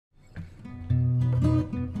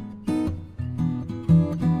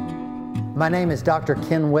My name is Dr.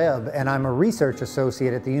 Ken Webb, and I'm a research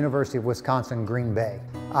associate at the University of Wisconsin-Green Bay.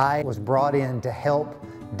 I was brought in to help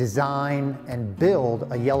design and build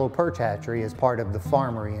a yellow perch hatchery as part of the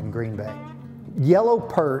Farmory in Green Bay. Yellow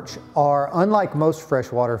perch are, unlike most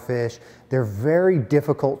freshwater fish, they're very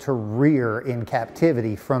difficult to rear in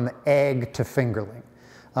captivity from egg to fingerling.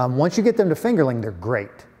 Once you get them to fingerling, they're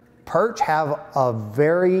great. Perch have a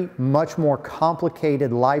very much more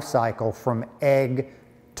complicated life cycle from egg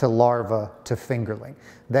to larva to fingerling.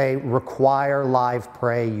 They require live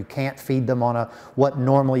prey. You can't feed them on what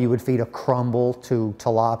normally you would feed a crumble to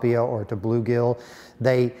tilapia or to bluegill.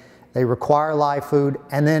 They require live food,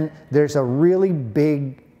 and then there's a really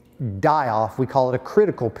big die-off, we call it a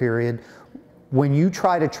critical period, when you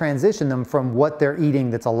try to transition them from what they're eating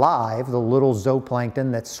that's alive, the little zooplankton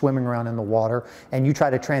that's swimming around in the water, and you try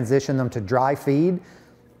to transition them to dry feed.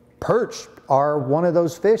 Perch are one of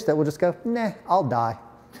those fish that will just go, nah, I'll die.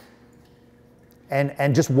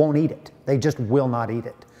 And just won't eat it. They just will not eat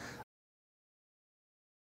it.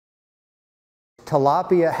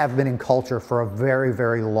 Tilapia have been in culture for a very,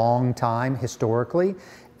 very long time historically,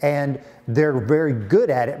 and they're very good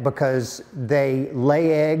at it because they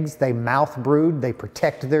lay eggs, they mouth brood, they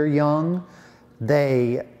protect their young,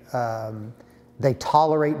 they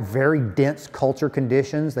tolerate very dense culture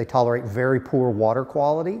conditions, they tolerate very poor water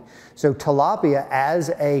quality. So tilapia as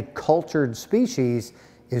a cultured species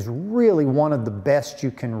is really one of the best you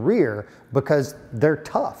can rear because they're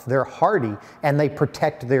tough, they're hardy, and they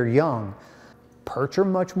protect their young. Perch are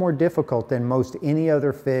much more difficult than most any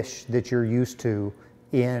other fish that you're used to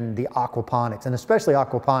in the aquaponics, and especially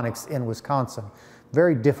aquaponics in Wisconsin.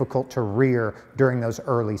 Very difficult to rear during those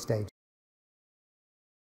early stages.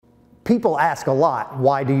 People ask a lot,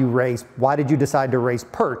 why did you decide to raise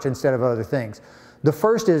perch instead of other things? The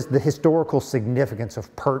first is the historical significance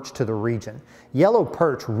of perch to the region. Yellow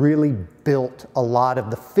perch really built a lot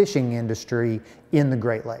of the fishing industry in the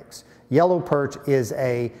Great Lakes. Yellow perch is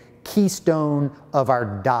a keystone of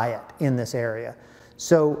our diet in this area.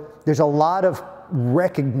 So there's a lot of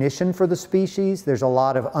recognition for the species. There's a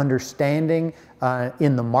lot of understanding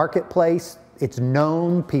in the marketplace. It's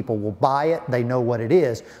known, people will buy it, they know what it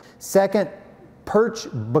is. Second, perch,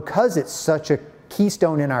 because it's such a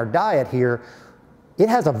keystone in our diet here, it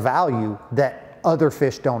has a value that other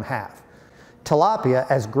fish don't have. Tilapia,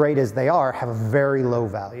 as great as they are, have a very low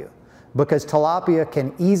value because tilapia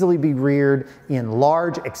can easily be reared in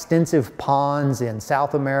large, extensive ponds in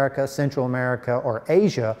South America, Central America, or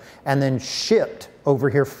Asia, and then shipped over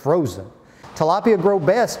here frozen. Tilapia grow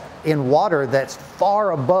best in water that's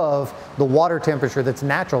far above the water temperature that's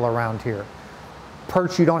natural around here.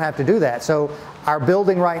 Perch, you don't have to do that. So our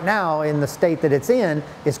building right now in the state that it's in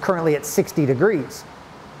is currently at 60 degrees.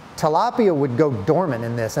 Tilapia would go dormant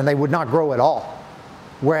in this and they would not grow at all.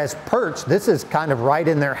 Whereas perch, this is kind of right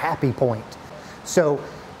in their happy point. So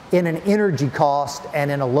in an energy cost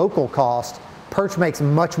and in a local cost, perch makes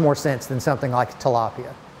much more sense than something like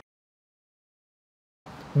tilapia.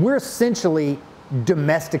 We're essentially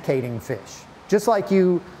domesticating fish, just like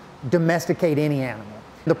you domesticate any animal.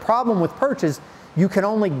 The problem with perch is you can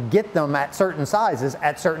only get them at certain sizes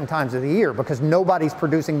at certain times of the year because nobody's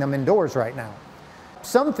producing them indoors right now.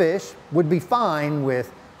 Some fish would be fine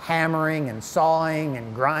with hammering and sawing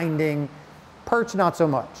and grinding. Perch, not so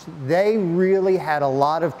much. They really had a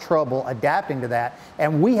lot of trouble adapting to that,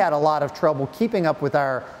 and we had a lot of trouble keeping up with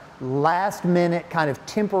our last-minute kind of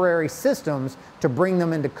temporary systems to bring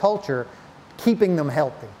them into culture, keeping them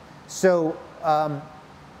healthy. So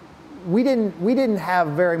we didn't have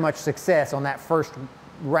very much success on that first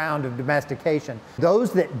round of domestication.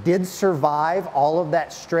 Those that did survive all of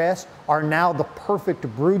that stress are now the perfect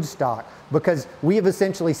brood stock because we have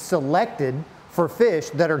essentially selected for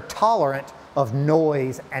fish that are tolerant of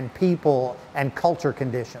noise and people and culture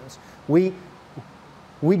conditions. We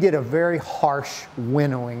did a very harsh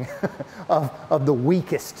winnowing of the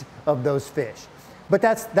weakest of those fish. But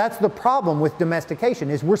that's the problem with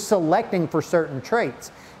domestication, is we're selecting for certain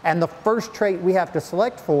traits. And the first trait we have to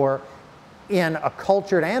select for in a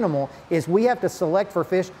cultured animal is we have to select for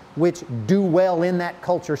fish which do well in that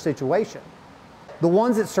culture situation. The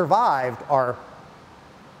ones that survived are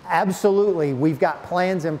absolutely, we've got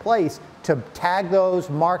plans in place to tag those,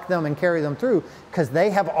 mark them, and carry them through because they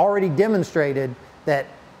have already demonstrated that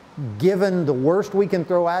given the worst we can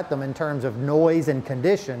throw at them in terms of noise and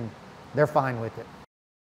condition, they're fine with it.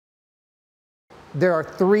 There are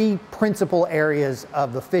three principal areas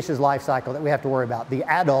of the fish's life cycle that we have to worry about. The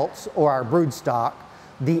adults, or our brood stock,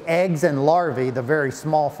 the eggs and larvae, the very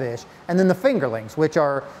small fish, and then the fingerlings, which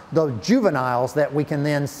are the juveniles that we can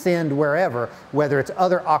then send wherever, whether it's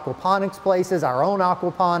other aquaponics places, our own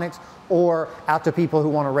aquaponics, or out to people who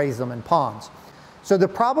want to raise them in ponds. So the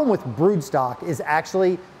problem with broodstock is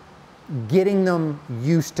actually getting them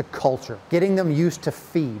used to culture, getting them used to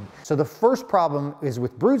feed. So the first problem is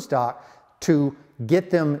with broodstock to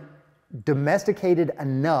get them domesticated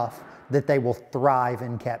enough that they will thrive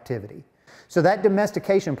in captivity. So that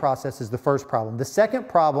domestication process is the first problem. The second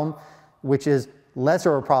problem, which is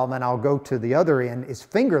lesser a problem, and I'll go to the other end, is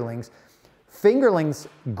fingerlings. Fingerlings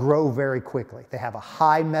grow very quickly. They have a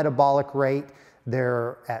high metabolic rate.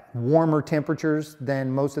 They're at warmer temperatures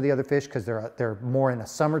than most of the other fish because they're more in the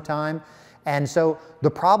summertime. And so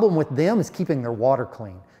the problem with them is keeping their water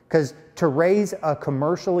clean. Because to raise a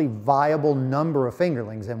commercially viable number of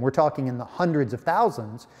fingerlings, and we're talking in the hundreds of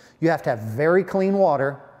thousands, you have to have very clean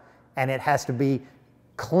water, and it has to be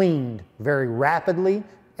cleaned very rapidly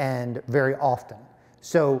and very often.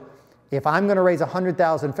 So if I'm going to raise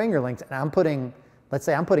 100,000 fingerlings and I'm putting, let's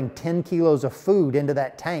say I'm putting 10 kilos of food into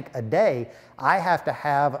that tank a day, I have to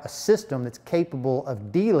have a system that's capable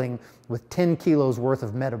of dealing with 10 kilos worth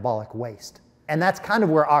of metabolic waste. And that's kind of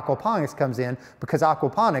where aquaponics comes in, because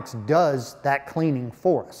aquaponics does that cleaning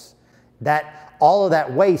for us. That all of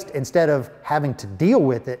that waste, instead of having to deal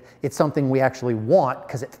with it, it's something we actually want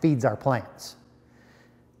because it feeds our plants.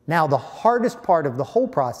 Now, the hardest part of the whole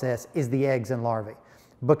process is the eggs and larvae,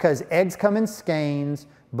 because eggs come in skeins,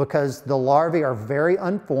 because the larvae are very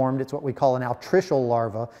unformed. It's what we call an altricial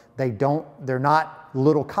larva. They're not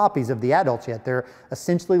little copies of the adults yet. They're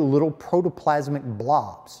essentially little protoplasmic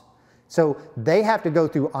blobs. So they have to go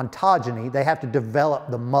through ontogeny. They have to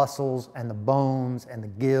develop the muscles and the bones and the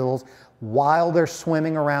gills while they're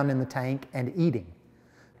swimming around in the tank and eating.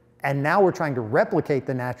 And now we're trying to replicate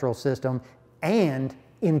the natural system and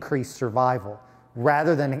increase survival.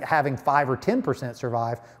 Rather than having 5 or 10%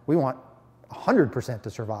 survive, we want 100% to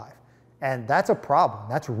survive. And that's a problem.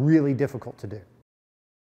 That's really difficult to do.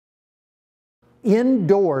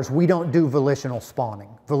 Indoors, we don't do volitional spawning.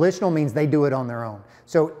 Volitional means they do it on their own.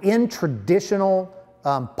 So in traditional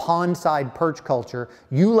pond-side perch culture,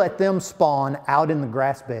 you let them spawn out in the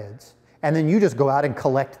grass beds, and then you just go out and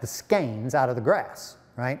collect the skeins out of the grass,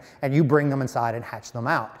 right? And you bring them inside and hatch them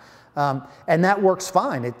out. And that works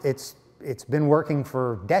fine. It's been working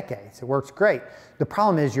for decades. It works great. The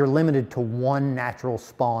problem is you're limited to 1 natural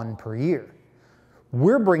spawn per year.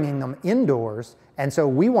 We're bringing them indoors, and so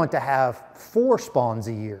we want to have 4 spawns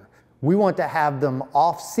a year. We want to have them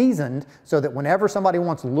off-seasoned so that whenever somebody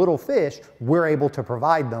wants little fish, we're able to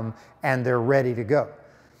provide them and they're ready to go.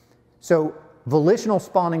 So volitional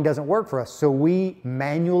spawning doesn't work for us, so we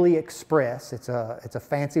manually express. It's a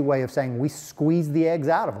fancy way of saying we squeeze the eggs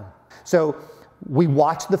out of them. So we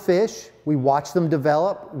watch the fish, we watch them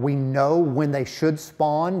develop, we know when they should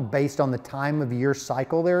spawn based on the time of year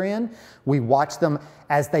cycle they're in. We watch them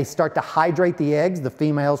as they start to hydrate the eggs. The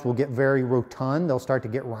females will get very rotund, they'll start to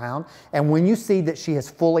get round. And when you see that she has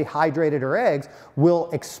fully hydrated her eggs, we'll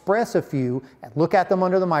express a few, look at them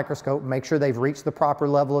under the microscope, make sure they've reached the proper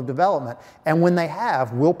level of development. And when they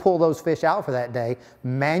have, we'll pull those fish out for that day,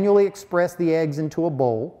 manually express the eggs into a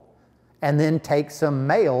bowl, and then take some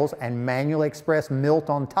males and manually express milt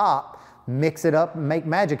on top, mix it up, make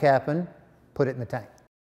magic happen, put it in the tank.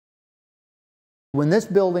 When this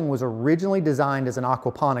building was originally designed as an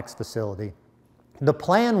aquaponics facility, the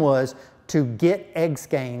plan was to get egg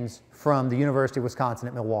skeins from the University of Wisconsin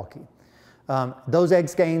at Milwaukee. Those egg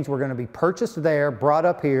skeins were going to be purchased there, brought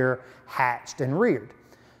up here, hatched and reared.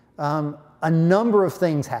 A number of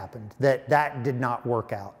things happened that did not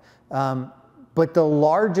work out. But the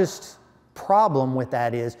largest problem with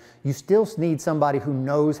that is you still need somebody who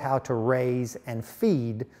knows how to raise and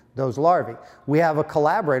feed those larvae. We have a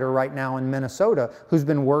collaborator right now in Minnesota who's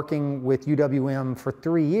been working with UWM for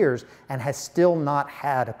 3 years and has still not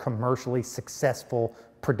had a commercially successful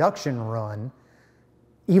production run,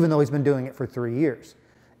 even though he's been doing it for 3 years.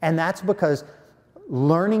 And that's because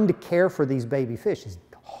learning to care for these baby fish is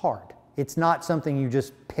hard. It's not something you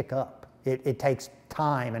just pick up. It takes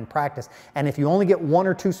time and practice. And if you only get 1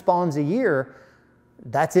 or 2 spawns a year,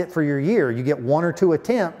 that's it for your year. You get 1 or 2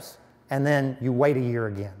 attempts, and then you wait a year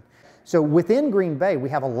again. So within Green Bay, we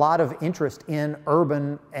have a lot of interest in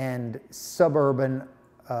urban and suburban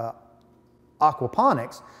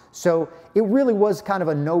aquaponics. So it really was kind of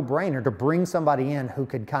a no-brainer to bring somebody in who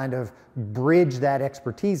could kind of bridge that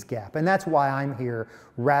expertise gap. And that's why I'm here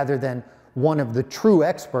rather than one of the true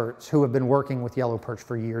experts who have been working with yellow perch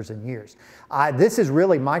for years and years. This is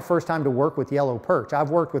really my first time to work with yellow perch.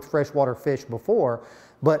 I've worked with freshwater fish before,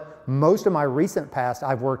 But most of my recent past,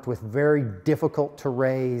 I've worked with very difficult to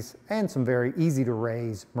raise and some very easy to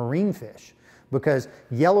raise marine fish, because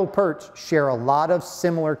yellow perch share a lot of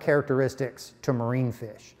similar characteristics to marine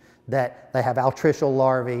fish, that they have altricial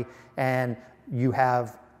larvae, and you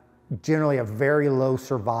have generally a very low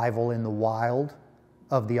survival in the wild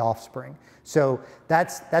of the offspring. So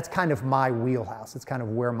that's kind of my wheelhouse. It's kind of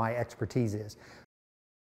where my expertise is.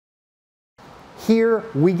 Here,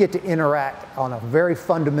 we get to interact on a very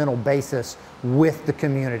fundamental basis with the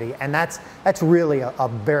community, and that's really a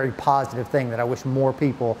very positive thing that I wish more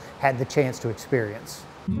people had the chance to experience.